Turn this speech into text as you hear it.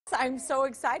I'm so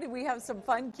excited. We have some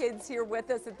fun kids here with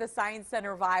us at the Science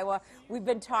Center of Iowa. We've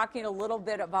been talking a little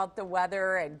bit about the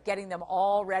weather and getting them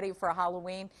all ready for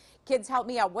Halloween. Kids, help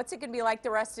me out. What's it going to be like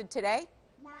the rest of today?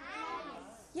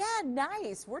 Yeah,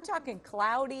 nice. We're talking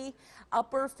cloudy,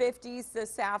 upper 50s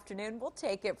this afternoon. We'll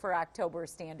take it for October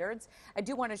standards. I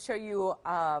do want to show you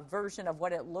a version of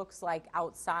what it looks like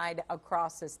outside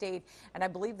across the state. And I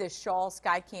believe this Shawl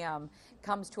Skycam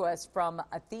comes to us from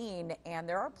Athene, and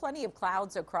there are plenty of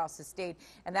clouds across the state.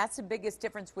 And that's the biggest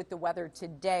difference with the weather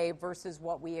today versus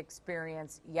what we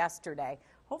experienced yesterday.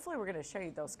 Hopefully we're going to show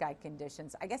you those sky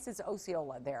conditions. I guess it's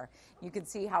Osceola there. You can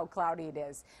see how cloudy it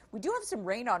is. We do have some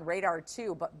rain on radar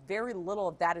too, but very little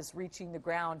of that is reaching the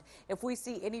ground. If we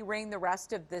see any rain the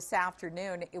rest of this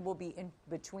afternoon, it will be in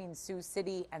between Sioux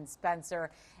City and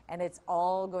Spencer, and it's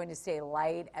all going to stay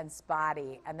light and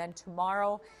spotty. And then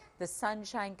tomorrow, the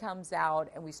sunshine comes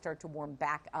out and we start to warm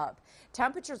back up.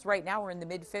 Temperatures right now are in the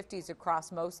mid-50s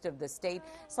across most of the state.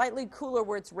 Slightly cooler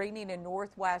where it's raining in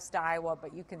northwest Iowa,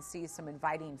 but you can see some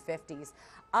inviting 50s.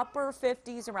 Upper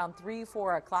 50s around 3,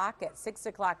 4 o'clock. At 6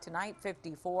 o'clock tonight,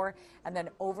 54. And then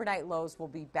overnight lows will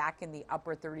be back in the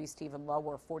upper 30s to even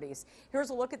lower 40s. Here's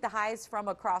a look at the highs from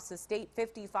across the state.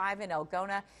 55 in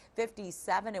Algona,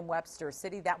 57 in Webster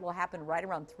City. That will happen right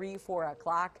around 3, 4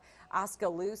 o'clock.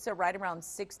 Oskaloosa right around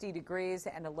 60 degrees,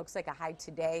 and it looks like a high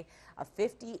today of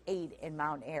 58 in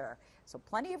Mount Ayr. So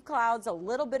plenty of clouds, a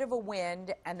little bit of a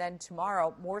wind, and then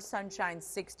tomorrow more sunshine,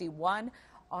 61.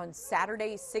 On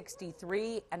Saturday,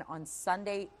 63, and on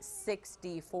Sunday,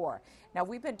 64. Now,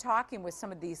 we've been talking with some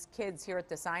of these kids here at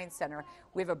the Science Center.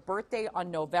 We have a birthday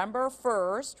on November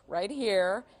 1st, right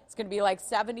here. It's going to be like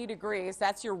 70 degrees.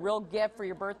 That's your real gift for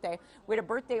your birthday. We had a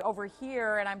birthday over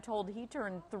here, and I'm told he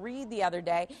turned 3 the other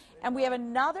day. And we have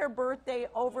another birthday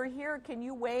over here. Can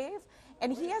you wave?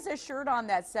 And he has a shirt on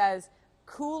that says,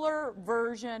 "Cooler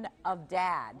version of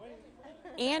Dad."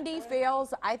 Andy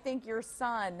Fales, I think your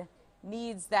son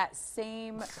needs that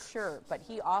same shirt, but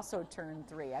he also turned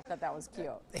 3. I thought that was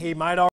cute. He might